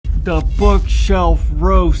The bookshelf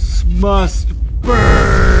roasts must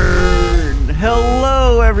burn!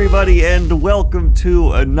 Hello, everybody, and welcome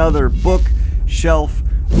to another bookshelf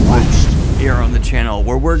roast here on the channel,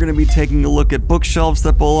 where we're going to be taking a look at bookshelves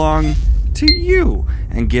that belong to you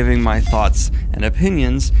and giving my thoughts and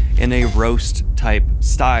opinions in a roast type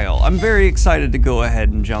style. I'm very excited to go ahead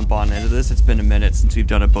and jump on into this. It's been a minute since we've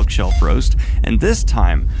done a bookshelf roast, and this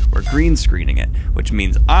time we're green screening it, which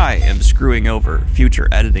means I am screwing over future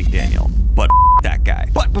editing Daniel, but that guy.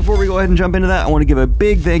 But before we go ahead and jump into that, I want to give a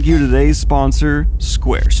big thank you to today's sponsor,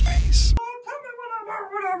 Squarespace.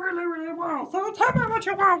 So tell me what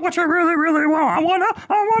you want, what you really want.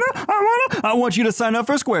 I want you to sign up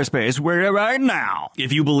for Squarespace right now,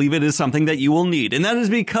 if you believe it is something that you will need. And that is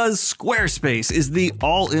because Squarespace is the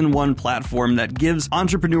all-in-one platform that gives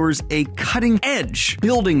entrepreneurs a cutting edge,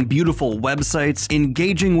 building beautiful websites,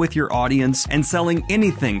 engaging with your audience, and selling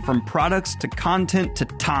anything from products to content to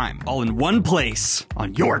time, all in one place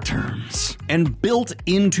on your terms. And built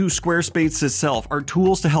into Squarespace itself are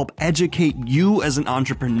tools to help educate you as an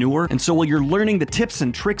entrepreneur. And so while you're learning the tips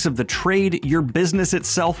and tricks of the trade, your business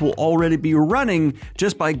itself will already be running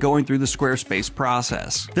just by going through the Squarespace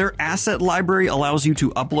process. Their asset library allows you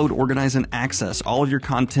to upload, organize, and access all of your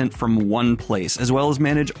content from one place, as well as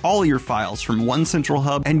manage all your files from one central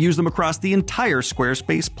hub and use them across the entire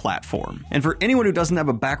Squarespace platform. And for anyone who doesn't have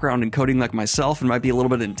a background in coding like myself and might be a little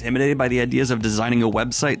bit intimidated by the ideas of designing a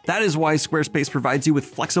website, that is why Squarespace provides you with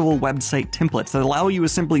flexible website templates that allow you to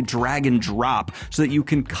simply drag and drop so that you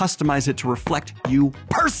can customize it to reflect you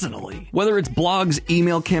personally. Whether it's blogs,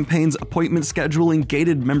 email campaigns, appointment scheduling,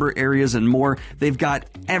 gated member areas, and more, they've got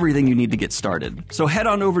everything you need to get started. So head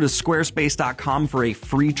on over to squarespace.com for a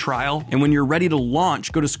free trial, and when you're ready to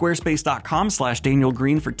launch, go to squarespace.com/Daniel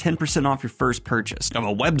Green for 10% off your first purchase of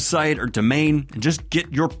a website or domain, and just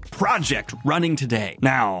get your project running today.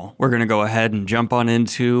 Now, we're gonna go ahead and jump on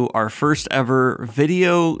into our first ever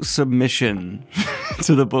video submission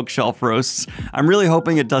to the bookshelf roasts. I'm really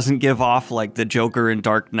hoping it doesn't give off like the Joker and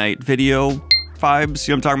Dark Knight video vibes.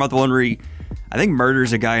 You know, I'm talking about the one where he, I think,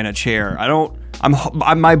 murders a guy in a chair.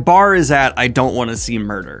 My bar is at, I don't want to see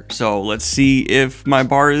murder. So let's see if my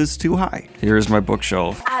bar is too high. Here's my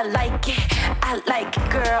bookshelf. I like it,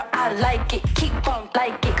 girl, I like it, keep on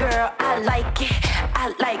like it, girl, I like it,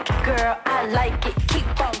 girl, I like it,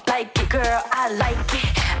 keep on like it, girl, I like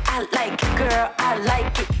it, girl, I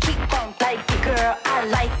like it, keep on like it, girl, I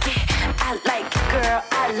like it, girl,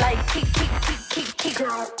 I like it, keep,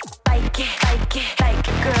 girl, like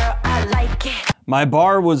it, girl, I like it. My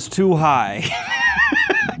bar was too high.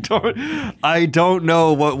 I don't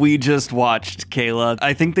know what we just watched, Kayla.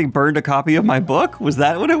 I think they burned a copy of my book. Was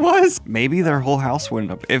that what it was? Maybe their whole house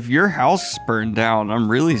went up. If your house burned down,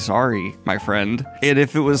 I'm really sorry, my friend. And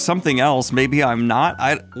if it was something else, maybe I'm not.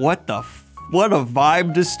 What a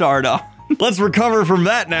vibe to start off. Let's recover from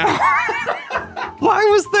that now. Why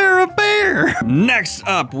was there a bear? Next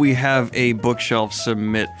up, we have a bookshelf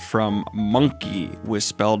submit from Monkey,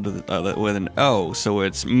 spelled with an O, so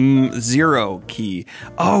it's zero key.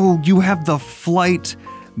 Oh, you have the Flight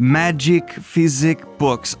Magic Physics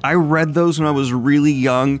books. I read those when I was really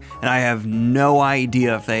young, and I have no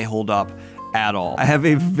idea if they hold up at all. I have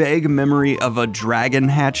a vague memory of a dragon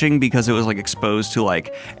hatching because it was like exposed to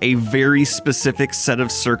like a very specific set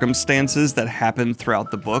of circumstances that happened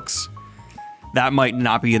throughout the books. That might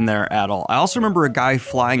not be in there at all. I also remember a guy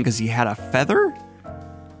flying because he had a feather?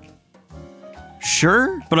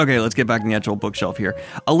 Sure, but okay, let's get back in the actual bookshelf here.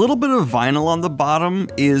 A little bit of vinyl on the bottom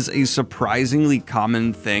is a surprisingly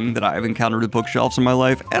common thing that I've encountered with bookshelves in my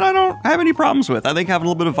life, and I don't have any problems with. I think having a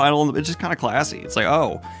little bit of vinyl, it's just kind of classy. It's like,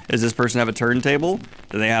 oh, does this person have a turntable?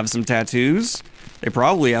 Do they have some tattoos? They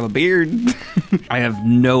probably have a beard. I have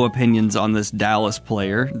no opinions on this Dallas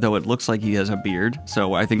player, though it looks like he has a beard,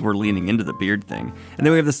 so I think we're leaning into the beard thing. And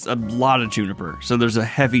then we have a lot of Juniper, so there's a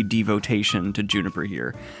heavy devotation to Juniper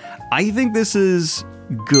here. I think this is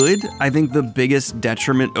good. I think the biggest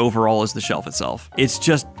detriment overall is the shelf itself. It's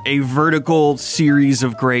just a vertical series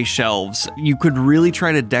of gray shelves. You could really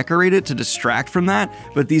try to decorate it to distract from that,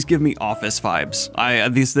 but these give me office vibes.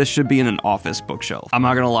 This should be in an office bookshelf. I'm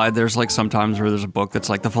not gonna lie, there's like sometimes where there's a book that's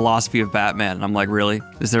like the philosophy of Batman, and I'm like, really?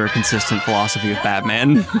 Is there a consistent philosophy of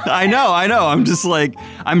Batman? I know. I'm just like,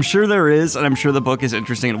 I'm sure there is, and I'm sure the book is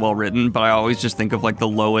interesting and well written, but I always just think of like the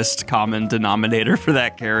lowest common denominator for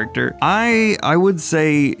that character. I would say,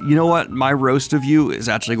 you know what? My roast of you is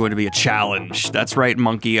actually going to be a challenge. That's right,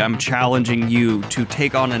 Monkey. I'm challenging you to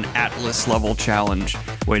take on an Atlas level challenge.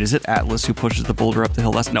 Wait, is it Atlas who pushes the boulder up the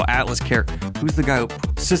hill? No, Atlas care. Who's the guy who...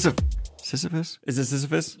 Sisyphus? Is it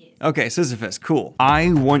Sisyphus? Okay, Sisyphus, cool.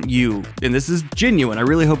 I want you, and this is genuine, I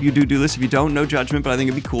really hope you do this. If you don't, no judgment, but I think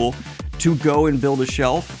it'd be cool to go and build a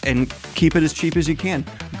shelf and keep it as cheap as you can.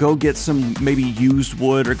 Go get some maybe used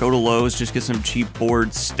wood or go to Lowe's, just get some cheap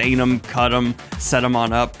boards, stain them, cut them, set them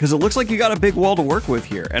on up, because it looks like you got a big wall to work with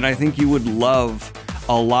here, and I think you would love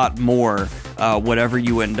a lot more whatever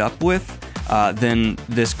you end up with than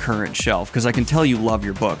this current shelf, because I can tell you love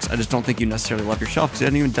your books. I just don't think you necessarily love your shelf because you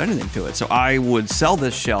haven't even done anything to it. So I would sell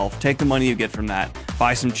this shelf, take the money you get from that,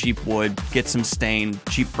 buy some cheap wood, get some stain,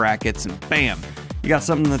 cheap brackets, and bam, you got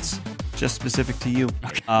something that's just specific to you.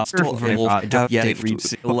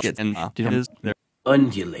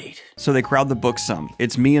 Undulate. So they crowd the book some.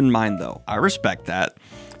 It's me and mine though. I respect that,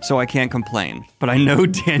 so I can't complain. But I know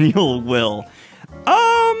Daniel will.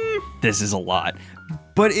 This is a lot,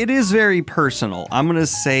 but it is very personal. I'm gonna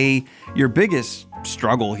say your biggest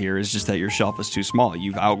struggle here is just that your shelf is too small.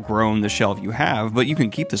 You've outgrown the shelf you have, but you can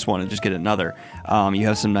keep this one and just get another. You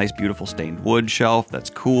have some nice, beautiful stained wood shelf. That's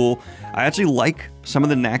cool. I actually like some of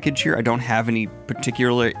the knackage here. I don't have any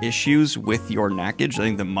particular issues with your knackage. I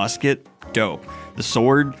think the musket, dope. The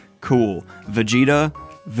sword, cool.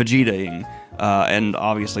 Vegetaing. And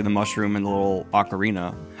obviously the mushroom and the little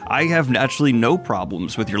ocarina. I have actually no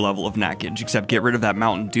problems with your level of knackage, except get rid of that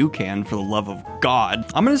Mountain Dew can for the love of God.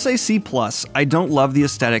 I'm gonna say C+. I don't love the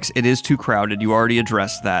aesthetics. It is too crowded. You already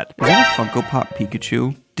addressed that. Is that a Funko Pop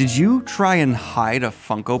Pikachu? Did you try and hide a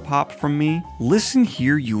Funko Pop from me? Listen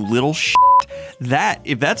here, you little shit.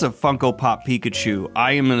 If that's a Funko Pop Pikachu,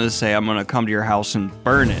 I am gonna say I'm gonna come to your house and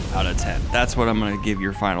burn it out of 10. That's what I'm gonna give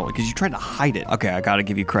your final, because you tried to hide it. Okay, I gotta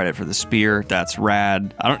give you credit for the spear. That's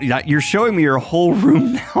rad. You're showing me your whole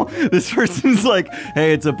room now. This person's like,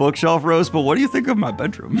 hey, it's a bookshelf roast, but what do you think of my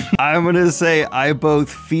bedroom? I'm gonna say I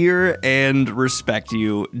both fear and respect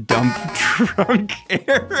you, dump drunk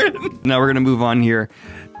Aaron. Now we're gonna move on here.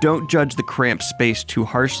 Don't judge the cramped space too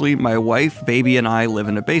harshly. My wife, baby, and I live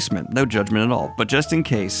in a basement. No judgment at all. But just in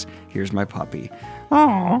case, here's my puppy.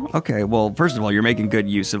 Oh, okay. Well, first of all, you're making good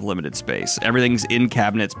use of limited space. Everything's in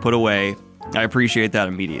cabinets, put away. I appreciate that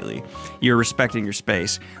immediately. You're respecting your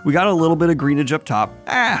space. We got a little bit of greenage up top.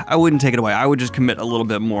 I wouldn't take it away. I would just commit a little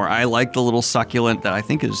bit more. I like the little succulent that I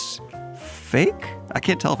think is fake. I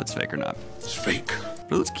can't tell if it's fake or not. It's fake.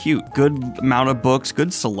 But it's cute. Good amount of books,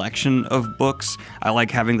 good selection of books. I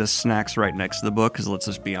like having the snacks right next to the book, because let's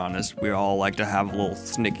just be honest, we all like to have a little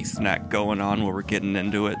snicky snack going on while we're getting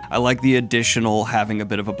into it. I like the additional having a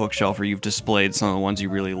bit of a bookshelf where you've displayed some of the ones you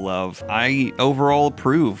really love. I overall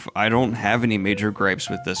approve. I don't have any major gripes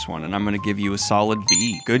with this one, and I'm gonna give you a solid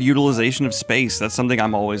B. Good utilization of space. That's something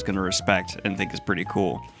I'm always gonna respect and think is pretty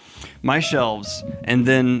cool. My shelves, and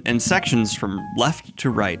then in sections from left to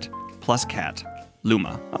right, plus cat.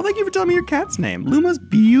 Luma. Oh, thank you for telling me your cat's name. Luma's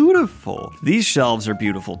beautiful. These shelves are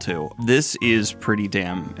beautiful too. This is pretty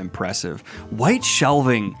damn impressive. White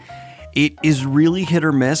shelving. It is really hit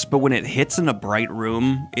or miss, but when it hits in a bright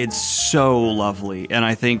room, it's so lovely. And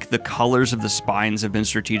I think the colors of the spines have been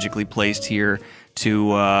strategically placed here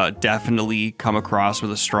to definitely come across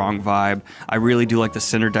with a strong vibe. I really do like the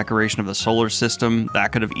center decoration of the solar system.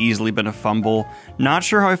 That could have easily been a fumble. Not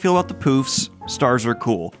sure how I feel about the poofs. Stars are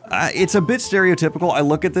cool. It's a bit stereotypical. I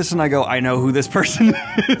look at this and I go, I know who this person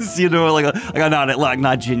is. You know, like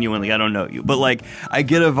not genuinely, I don't know you. But like, I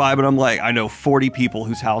get a vibe and I'm like, I know 40 people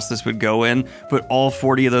whose house this would go in, but all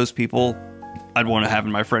 40 of those people I'd want to have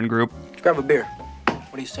in my friend group. Grab a beer.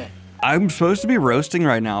 What do you say? I'm supposed to be roasting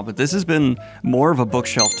right now, but this has been more of a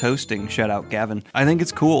bookshelf toasting. Shout out, Gavin. I think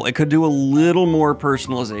it's cool. It could do a little more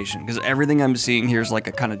personalization, because everything I'm seeing here is like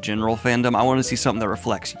a kind of general fandom. I want to see something that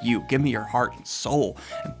reflects you. Give me your heart and soul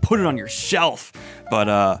and put it on your shelf.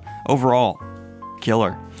 But overall,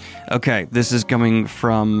 killer. Okay, this is coming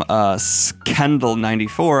from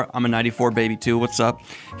Skendel94. I'm a 94 baby too. What's up?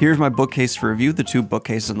 Here's my bookcase for review. The 2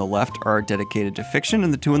 bookcases on the left are dedicated to fiction,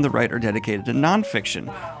 and the 2 on the right are dedicated to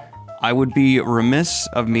nonfiction. I would be remiss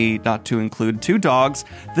of me not to include 2 dogs.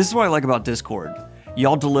 This is what I like about Discord.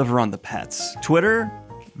 Y'all deliver on the pets. Twitter,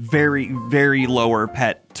 very, very lower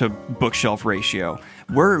pet to bookshelf ratio.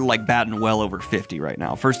 We're like batting well over 50 right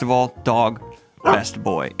now. First of all, dog, best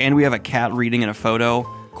boy. And we have a cat reading in a photo.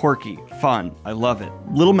 Quirky, fun, I love it.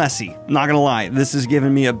 Little messy, not gonna lie. This is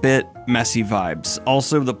giving me a bit messy vibes.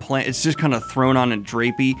 Also, the plant, it's just kind of thrown on and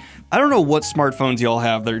drapey. I don't know what smartphones y'all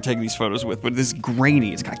have that you're taking these photos with, but this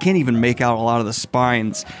grainy, I can't even make out a lot of the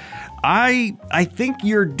spines. I think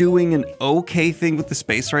you're doing an okay thing with the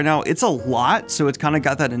space right now. It's a lot, so it's kind of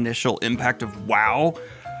got that initial impact of wow,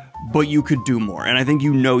 but you could do more, and I think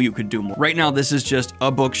you know you could do more. Right now, this is just a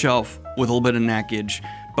bookshelf with a little bit of knackage.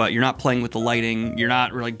 but you're not playing with the lighting. You're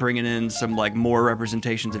not really bringing in some like more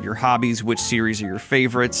representations of your hobbies, which series are your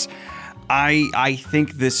favorites. I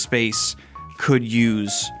think this space could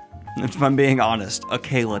use, if I'm being honest, a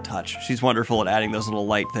Kayla touch. She's wonderful at adding those little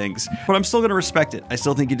light things, but I'm still gonna respect it. I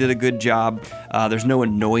still think you did a good job. There's no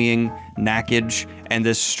annoying knackage, and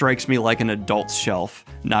this strikes me like an adult's shelf,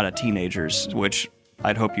 not a teenager's, which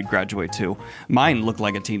I'd hope you'd graduate to. Mine looked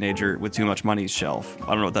like a teenager with too much money's shelf. I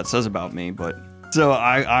don't know what that says about me, but... So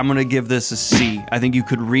I'm gonna give this a C. I think you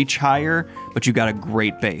could reach higher, but you got a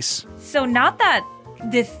great base. So not that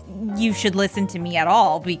you should listen to me at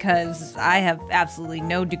all, because I have absolutely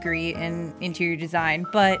no degree in interior design,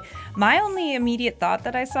 but my only immediate thought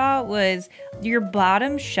that I saw was your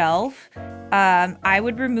bottom shelf. I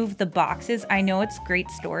would remove the boxes. I know it's great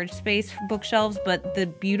storage space for bookshelves, but the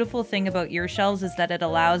beautiful thing about your shelves is that it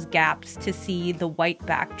allows gaps to see the white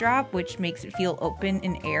backdrop, which makes it feel open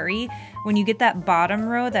and airy. When you get that bottom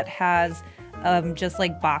row that has just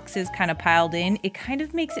like boxes kind of piled in, it kind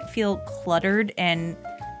of makes it feel cluttered and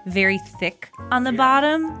very thick on the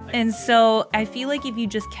bottom. And so I feel like if you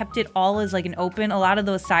just kept it all as like an open, a lot of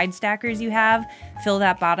those side stackers you have fill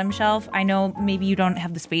that bottom shelf. I know maybe you don't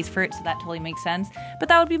have the space for it, so that totally makes sense, but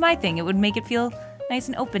that would be my thing. It would make it feel nice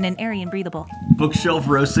and open and airy and breathable. Bookshelf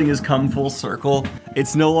roasting has come full circle.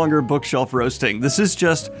 It's no longer bookshelf roasting. This is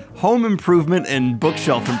just home improvement and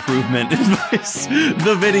bookshelf improvement.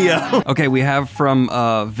 The video. Okay, we have from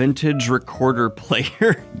Vintage Recorder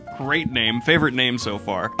Player. Great name, favorite name so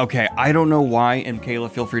far. Okay, I don't know why, and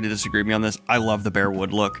Kayla, feel free to disagree with me on this. I love the bare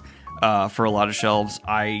wood look for a lot of shelves.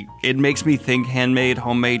 It makes me think handmade,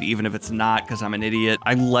 homemade, even if it's not, because I'm an idiot.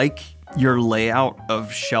 I like your layout of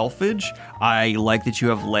shelfage. I like that you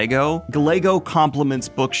have Lego. The Lego complements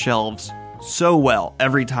bookshelves so well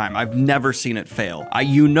every time. I've never seen it fail.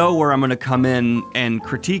 You know where I'm gonna come in and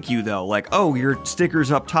critique you though. Like, oh, your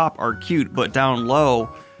stickers up top are cute, but down low,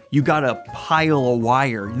 you got a pile of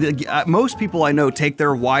wire. Most people I know take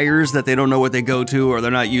their wires that they don't know what they go to or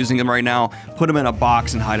they're not using them right now, put them in a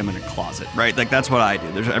box and hide them in a closet, right? Like that's what I do.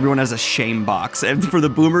 Everyone has a shame box. And for the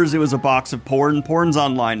boomers, it was a box of porn. Porn's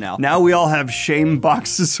online now. Now we all have shame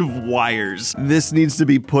boxes of wires. This needs to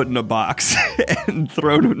be put in a box and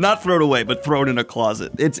not thrown away, but thrown in a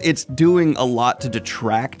closet. It's doing a lot to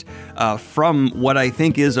detract from what I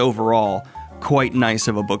think is overall quite nice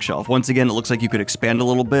of a bookshelf. Once again, it looks like you could expand a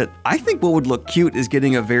little bit. I think what would look cute is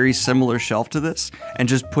getting a very similar shelf to this and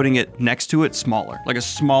just putting it next to it smaller, like a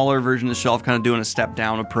smaller version of the shelf, kind of doing a step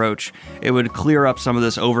down approach. It would clear up some of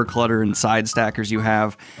this over clutter and side stackers you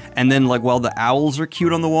have. And then like, while the owls are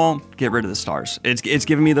cute on the wall, get rid of the stars. It's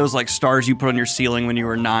giving me those like stars you put on your ceiling when you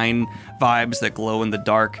were 9 vibes that glow in the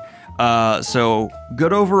dark. So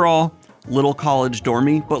good overall. Little college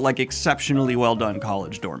dormy, but like exceptionally well done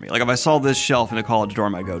college dormy. Like if I saw this shelf in a college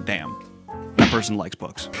dorm, I go, damn, that person likes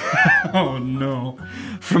books. Oh no.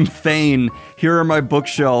 From Thane, here are my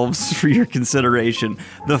bookshelves for your consideration.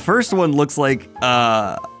 The first one looks like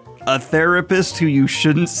a therapist who you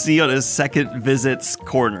shouldn't see on a second visit's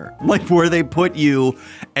corner. Like where they put you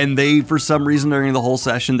and they, for some reason during the whole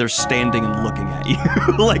session, they're standing and looking at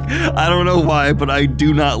you. Like, I don't know why, but I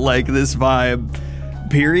do not like this vibe.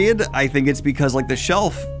 Period. I think it's because like the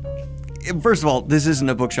shelf, first of all, this isn't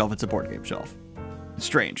a bookshelf, it's a board game shelf.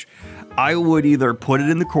 Strange. I would either put it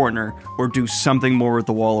in the corner or do something more with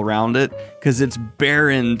the wall around it because it's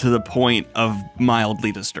barren to the point of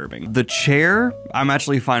mildly disturbing. The chair, I'm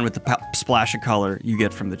actually fine with the splash of color you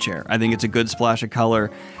get from the chair. I think it's a good splash of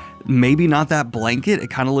color. Maybe not that blanket. It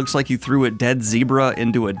kind of looks like you threw a dead zebra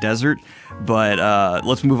into a desert, but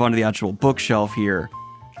let's move on to the actual bookshelf here.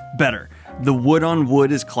 Better. The wood on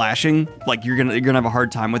wood is clashing. Like you're gonna have a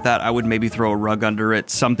hard time with that. I would maybe throw a rug under it,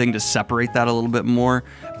 something to separate that a little bit more.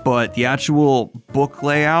 But the actual book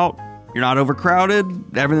layout, you're not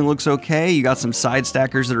overcrowded. Everything looks okay. You got some side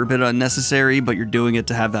stackers that are a bit unnecessary, but you're doing it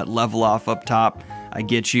to have that level off up top. I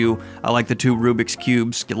get you. I like the 2 Rubik's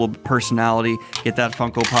Cubes. Get a little personality. Get that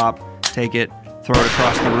Funko Pop. Take it. Throw it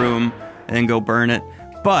across the room. And then go burn it.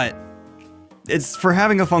 But it's for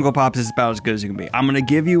having a Funko Pop is about as good as you can be. I'm gonna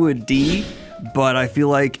give you a D, but I feel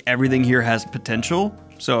like everything here has potential.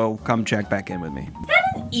 So come check back in with me. Is that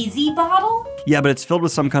an Easy bottle? Yeah, but it's filled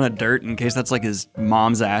with some kind of dirt in case that's like his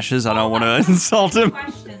mom's ashes. I don't want to insult him.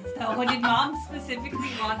 Questions though. Did mom specifically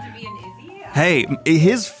want to be an Izzy? Hey,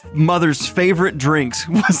 his mother's favorite drinks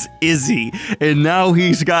was Izzy, and now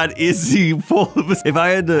he's got Izzy full of. If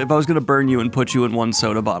I was gonna burn you and put you in one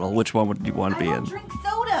soda bottle, which one would you want to be in? I don't drink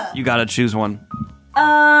soda. You gotta choose one.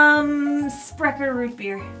 Sprecher root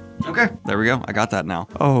beer. Okay, there we go. I got that now.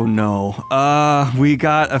 Oh no. We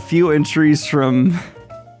got a few entries from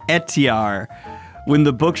Etiar. when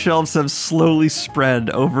the bookshelves have slowly spread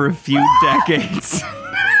over a few decades.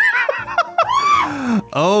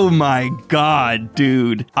 Oh my god,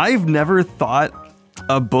 dude. I've never thought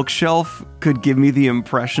a bookshelf could give me the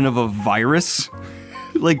impression of a virus.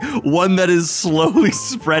 Like one that is slowly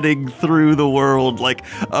spreading through the world, like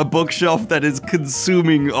a bookshelf that is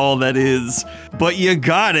consuming all that is. But you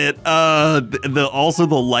got it. Also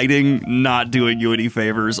the lighting not doing you any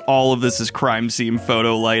favors. All of this is crime scene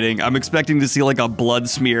photo lighting. I'm expecting to see like a blood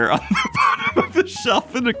smear on the bottom of the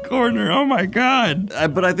shelf in the corner. Oh my god.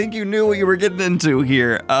 But I think you knew what you were getting into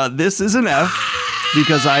here. This is an F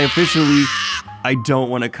because I don't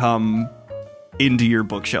want to come into your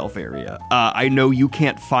bookshelf area. I know you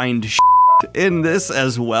can't find shit in this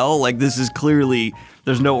as well. Like this is clearly,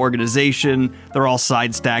 there's no organization. They're all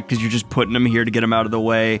side stacked because you're just putting them here to get them out of the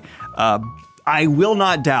way. I will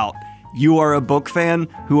not doubt you are a book fan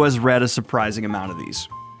who has read a surprising amount of these.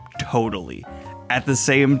 Totally. At the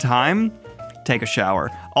same time, take a shower.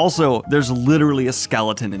 Also, there's literally a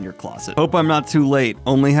skeleton in your closet. Hope I'm not too late.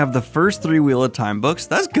 Only have the first 3 Wheel of Time books.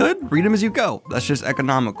 That's good. Read them as you go. That's just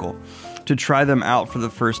economical. To try them out for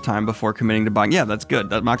the first time before committing to buying. Yeah, that's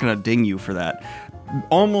good. I'm not going to ding you for that.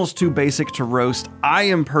 Almost too basic to roast. I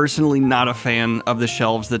am personally not a fan of the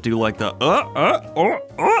shelves that do like the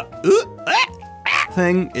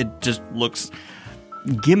thing. It just looks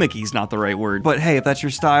gimmicky is not the right word. But hey, if that's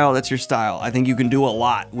your style, that's your style. I think you can do a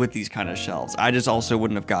lot with these kind of shelves. I just also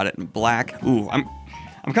wouldn't have got it in black. Ooh,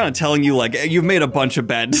 I'm kind of telling you, like, you've made a bunch of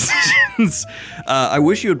bad decisions. I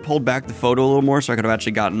wish you had pulled back the photo a little more so I could have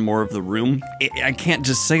actually gotten more of the room. I can't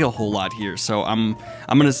just say a whole lot here, so I'm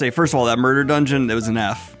gonna say, first of all, that murder dungeon, it was an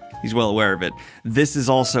F. He's well aware of it. This is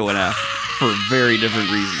also an F for very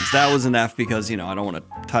different reasons. That was an F because, you know, I don't want to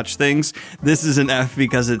touch things. This is an F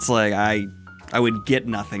because it's like, I would get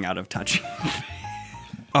nothing out of touching.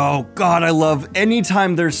 Oh, God, I love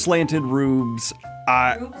anytime there's slanted roofs.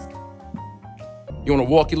 You want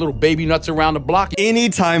to walk your little baby nuts around the block?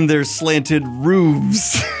 Anytime there's slanted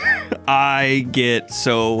roofs, I get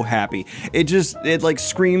so happy. It like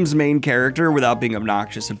screams main character without being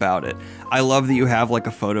obnoxious about it. I love that you have like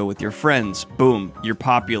a photo with your friends. Boom, you're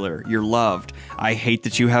popular, you're loved. I hate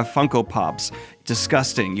that you have Funko Pops.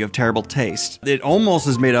 Disgusting, you have terrible taste. It almost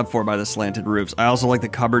is made up for by the slanted roofs. I also like the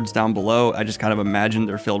cupboards down below. I just kind of imagine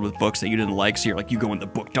they're filled with books that you didn't like, so you're like, you go in the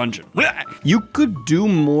book dungeon. You could do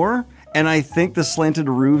more. And I think the slanted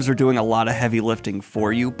roofs are doing a lot of heavy lifting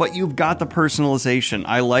for you, but you've got the personalization.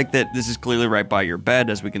 I like that this is clearly right by your bed,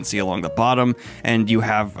 as we can see along the bottom, and you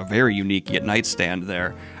have a very unique nightstand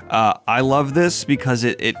there. I love this because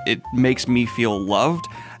it makes me feel loved.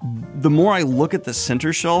 The more I look at the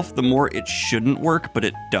center shelf, the more it shouldn't work, but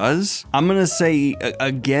it does. I'm gonna say,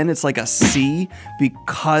 again, it's like a C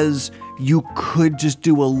because you could just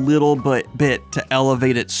do a little bit to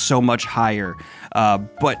elevate it so much higher.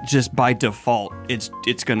 But just by default,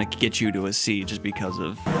 it's gonna get you to a C just because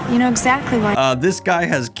of... You know exactly why. This guy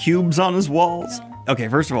has cubes on his walls. Okay,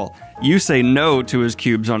 first of all, you say no to his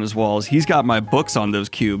cubes on his walls. He's got my books on those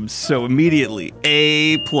cubes, so immediately,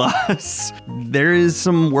 A+. There is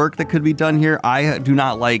some work that could be done here. I do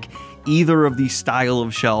not like either of the style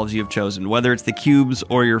of shelves you've chosen, whether it's the cubes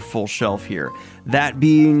or your full shelf here. That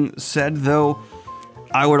being said, though,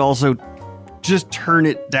 I would also just turn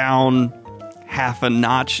it down half a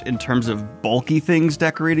notch in terms of bulky things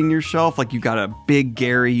decorating your shelf. Like you got a big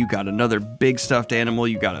Gary, you got another big stuffed animal,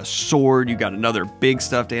 you got a sword, you got another big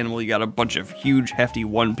stuffed animal, you got a bunch of huge hefty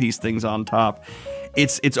one-piece things on top.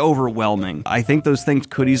 It's overwhelming. I think those things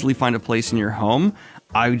could easily find a place in your home.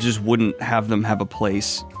 I just wouldn't have them have a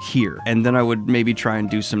place here. And then I would maybe try and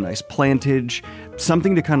do some nice plantage,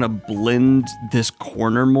 something to kind of blend this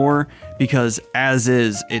corner more, because as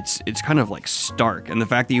is, it's kind of like stark. And the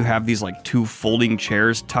fact that you have these like 2 folding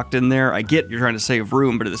chairs tucked in there, I get you're trying to save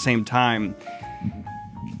room, but at the same time,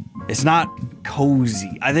 it's not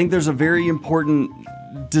cozy. I think there's a very important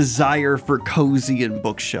desire for cozy in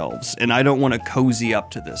bookshelves, and I don't want to cozy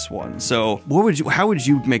up to this one. So how would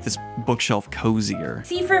you make this bookshelf cozier?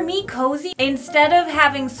 See, for me, cozy, instead of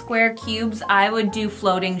having square cubes, I would do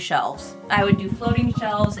floating shelves. I would do floating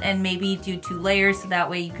shelves and maybe do 2 layers so that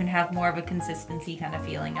way you can have more of a consistency kind of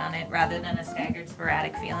feeling on it rather than a staggered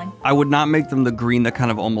sporadic feeling. I would not make them the green that kind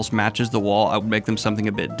of almost matches the wall. I would make them something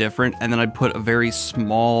a bit different, and then I'd put a very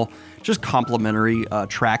small, just complementary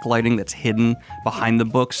track lighting that's hidden behind the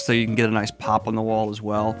books so you can get a nice pop on the wall as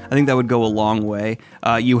well. I think that would go a long way.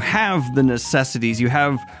 You have the necessities, you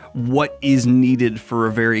have what is needed for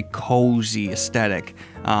a very cozy aesthetic.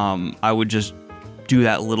 I would just do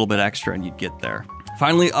that little bit extra and you'd get there.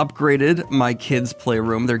 Finally upgraded my kids'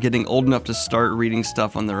 playroom. They're getting old enough to start reading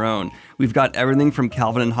stuff on their own. We've got everything from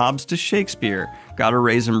Calvin and Hobbes to Shakespeare. Gotta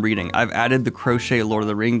raise them reading. I've added the crochet Lord of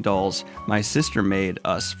the Ring dolls my sister made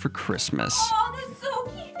us for Christmas. Oh, that's so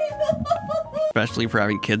cute. Especially for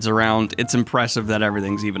having kids around, it's impressive that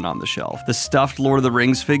everything's even on the shelf. The stuffed Lord of the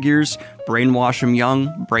Rings figures, brainwash them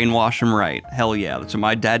young, brainwash them right. Hell yeah, that's what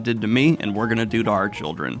my dad did to me, and we're gonna do to our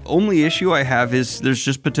children. Only issue I have is there's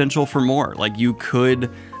just potential for more. Like you could,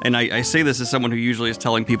 and I say this as someone who usually is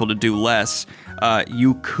telling people to do less,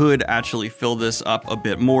 you could actually fill this up a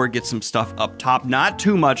bit more, get some stuff up top, not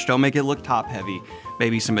too much, don't make it look top heavy.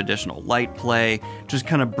 Maybe some additional light play, just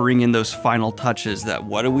kind of bring in those final touches that,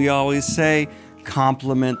 what do we always say?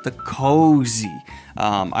 Complement the cozy.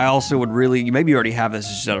 I also would really, maybe you already have this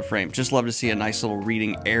just out of frame, just love to see a nice little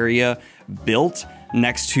reading area built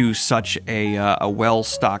next to such a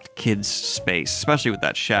well-stocked kids space, especially with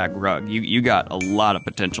that shag rug. You got a lot of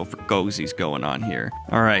potential for cozies going on here.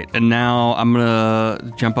 All right, and now I'm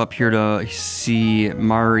gonna jump up here to see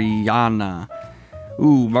Mariana.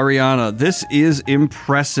 Ooh, Mariana, this is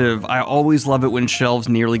impressive. I always love it when shelves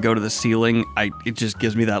nearly go to the ceiling. It just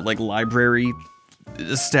gives me that like library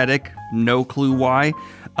aesthetic. No clue why.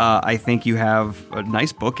 I think you have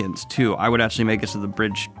nice bookends too. I would actually make it so the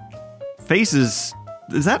bridge faces.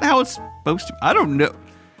 Is that how it's supposed to? I don't know.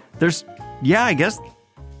 Yeah, I guess.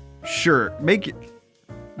 Sure, make it.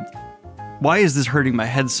 Why is this hurting my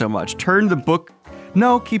head so much? Turn the book.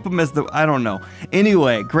 No, keep them as I don't know.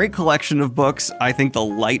 Anyway, great collection of books. I think the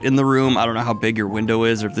light in the room, I don't know how big your window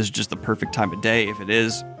is or if this is just the perfect time of day. If it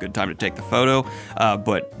is, good time to take the photo.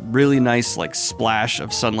 But really nice like splash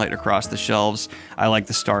of sunlight across the shelves. I like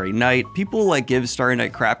the Starry Night. People like give Starry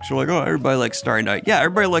Night crap. They're like, oh, everybody likes Starry Night. Yeah,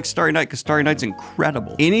 everybody likes Starry Night because Starry Night's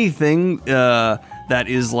incredible. Anything that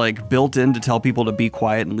is like built in to tell people to be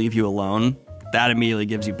quiet and leave you alone, that immediately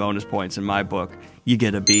gives you bonus points in my book. You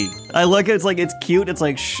get a B. I like it. It's like, it's cute. It's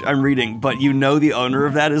like, shh, I'm reading. But you know the owner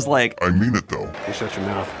of that is like, I mean it though. You shut your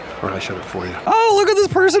mouth, or I shut it for you. oh, look at this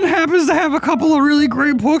person happens to have a couple of really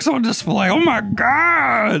great books on display. Oh my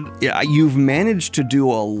God. Yeah, you've managed to do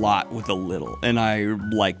a lot with a little, and I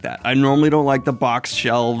like that. I normally don't like the box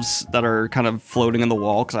shelves that are kind of floating on the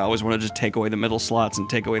wall because I always want to just take away the middle slots and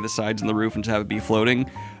take away the sides and the roof and just have it be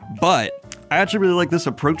floating. But I actually really like this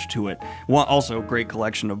approach to it. Well, also, great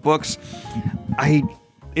collection of books.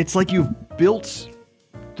 It's like you've built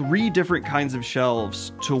 3 different kinds of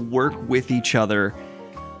shelves to work with each other,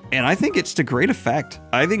 and I think it's to great effect.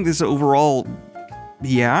 I think this overall,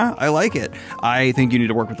 yeah, I like it. I think you need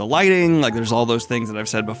to work with the lighting. Like, there's all those things that I've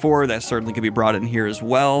said before that certainly could be brought in here as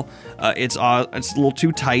well. It's a little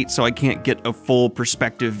too tight, so I can't get a full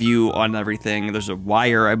perspective view on everything. There's a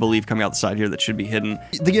wire, I believe, coming out the side here that should be hidden.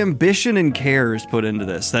 The ambition and care is put into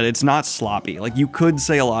this, that it's not sloppy. Like, you could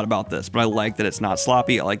say a lot about this, but I like that it's not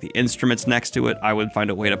sloppy. I like the instruments next to it. I would find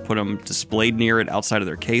a way to put them displayed near it outside of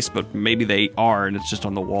their case, but maybe they are, and it's just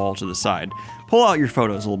on the wall to the side. Pull out your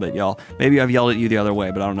photos a little bit, y'all. Maybe I've yelled at you the other way,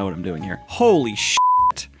 but I don't know what I'm doing here. Holy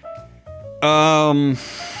shit. Okay,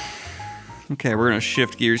 we're gonna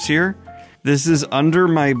shift gears here. This is Under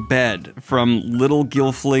My Bed from Little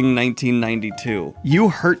Gilfling 1992. You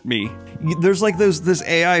hurt me. There's like this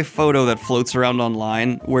AI photo that floats around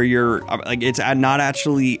online where you're like, it's not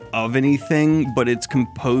actually of anything, but it's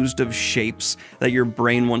composed of shapes that your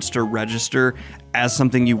brain wants to register as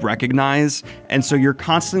something you recognize. And so you're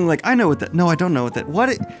constantly like, I know what that, no, I don't know what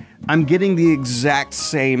that, I'm getting the exact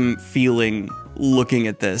same feeling looking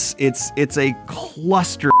at this. It's a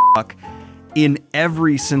clusterfuck in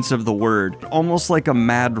every sense of the word. Almost like a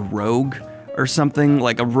mad rogue or something,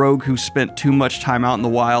 like a rogue who spent too much time out in the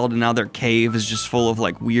wild and now their cave is just full of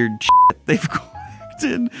like weird shit they've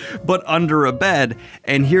collected, but under a bed.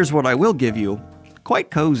 And here's what I will give you,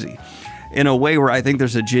 quite cozy. In a way where I think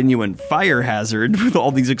there's a genuine fire hazard with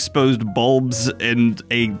all these exposed bulbs and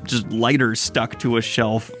a just lighter stuck to a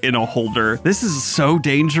shelf in a holder. This is so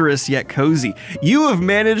dangerous yet cozy. You have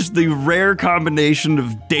managed the rare combination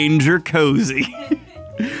of danger cozy.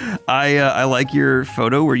 I like your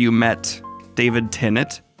photo where you met David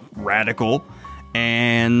Tennant, radical,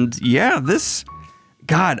 and yeah, this,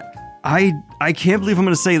 God, I can't believe I'm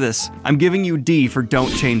going to say this. I'm giving you D for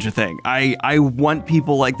don't change a thing. I want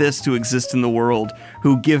people like this to exist in the world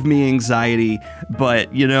who give me anxiety,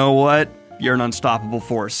 but you know what? You're an unstoppable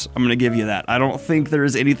force. I'm going to give you that. I don't think there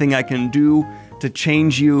is anything I can do to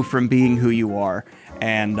change you from being who you are.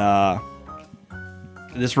 And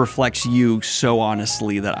this reflects you so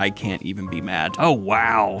honestly that I can't even be mad. Oh,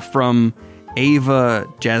 wow. From Ava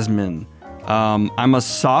Jasmine. I'm a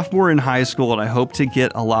sophomore in high school, and I hope to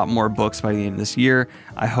get a lot more books by the end of this year.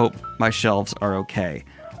 I hope my shelves are okay.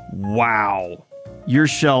 Wow. Your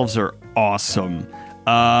shelves are awesome.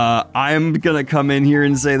 I'm gonna come in here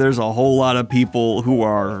and say there's a whole lot of people who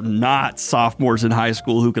are not sophomores in high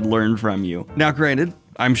school who could learn from you. Now, granted,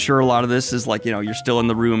 I'm sure a lot of this is like, you're still in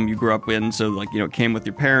the room you grew up in, so like, it came with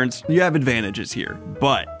your parents. You have advantages here,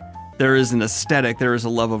 but there is an aesthetic, there is a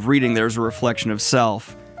love of reading, there's a reflection of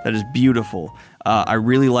self that is beautiful. I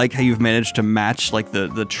really like how you've managed to match like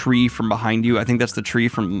the tree from behind you. I think that's the tree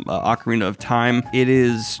from Ocarina of Time. It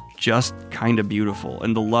is just kind of beautiful.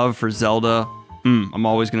 And the love for Zelda, I'm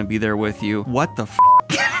always going to be there with you. What the f***?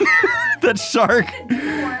 That shark.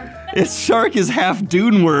 Its shark is half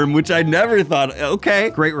Dune Worm, which I never thought. Okay.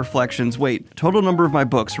 Great reflections. Wait, total number of my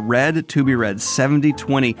books, read, to be read,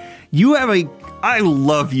 70-20. You have I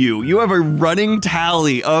love you. You have a running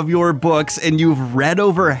tally of your books, and you've read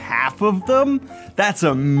over half of them? That's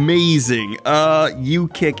amazing. You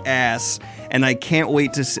kick ass. And I can't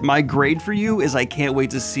wait to see, my grade for you is I can't wait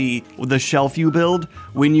to see the shelf you build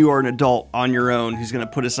when you are an adult on your own who's going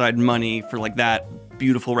to put aside money for like that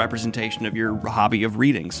beautiful representation of your hobby of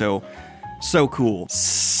reading. So cool.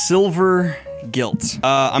 Silver Guilt.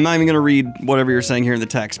 I'm not even going to read whatever you're saying here in the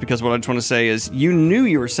text, because what I just want to say is you knew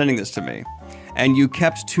you were sending this to me, and you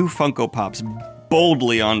kept 2 Funko Pops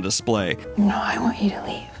boldly on display. No, I want you to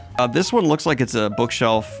leave. This one looks like it's a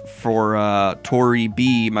bookshelf for Tori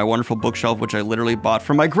B, my wonderful bookshelf, which I literally bought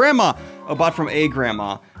from my grandma. I bought from a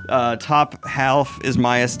grandma. Top half is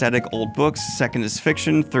my aesthetic old books, second is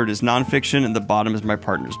fiction, third is nonfiction, and the bottom is my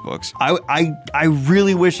partner's books. I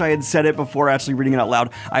really wish I had said it before actually reading it out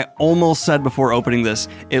loud. I almost said before opening this,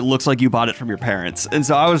 it looks like you bought it from your parents. And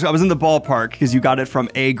so I was in the ballpark because you got it from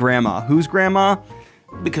a grandma. Whose grandma?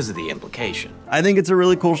 Because of the implication. I think it's a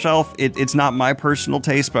really cool shelf. It's not my personal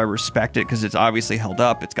taste, but I respect it because it's obviously held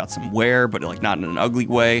up. It's got some wear, but like not in an ugly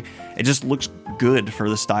way. It just looks good for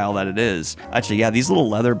the style that it is. Actually, yeah, these little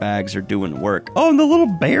leather bags are doing work. Oh, and the little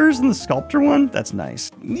bears in the sculpture one? That's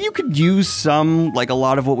nice. You could use some, like a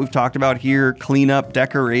lot of what we've talked about here, cleanup,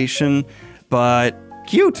 decoration, but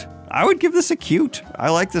cute. I would give this a cute. I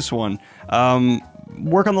like this one.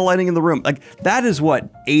 Work on the lighting in the room. Like, that is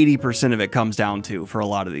what 80% of it comes down to for a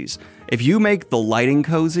lot of these. If you make the lighting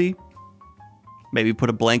cozy, maybe put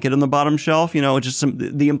a blanket on the bottom shelf, just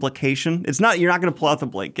the implication. It's not, you're not going to pull out the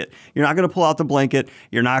blanket. You're not going to pull out the blanket.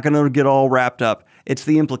 You're not going to get all wrapped up. It's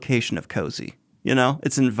the implication of cozy.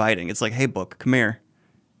 It's inviting. It's like, hey, book, come here.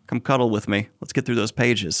 Come cuddle with me. Let's get through those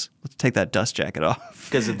pages. Let's take that dust jacket off.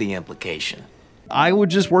 Because of the implication. I would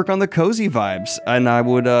just work on the cozy vibes, and I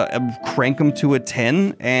would crank them to a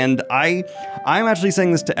 10. And I'm actually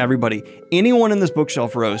saying this to everybody. Anyone in this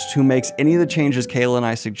bookshelf roast who makes any of the changes Kayla and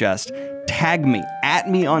I suggest, tag me, at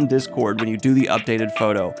me on Discord when you do the updated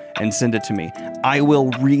photo and send it to me. I will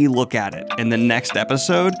re-look at it in the next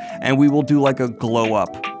episode, and we will do like a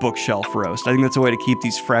glow-up bookshelf roast. I think that's a way to keep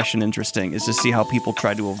these fresh and interesting, is to see how people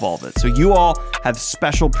try to evolve it. So you all have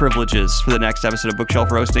special privileges for the next episode of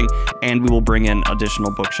Bookshelf Roasting, and we will bring in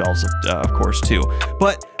additional bookshelves, of course, too.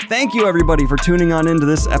 But thank you, everybody, for tuning on into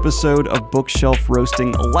this episode of Bookshelf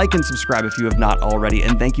Roasting. Like and subscribe if you have not already,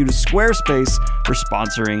 and thank you to Squarespace for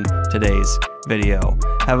sponsoring today's video.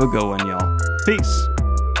 Have a good one, y'all. Peace.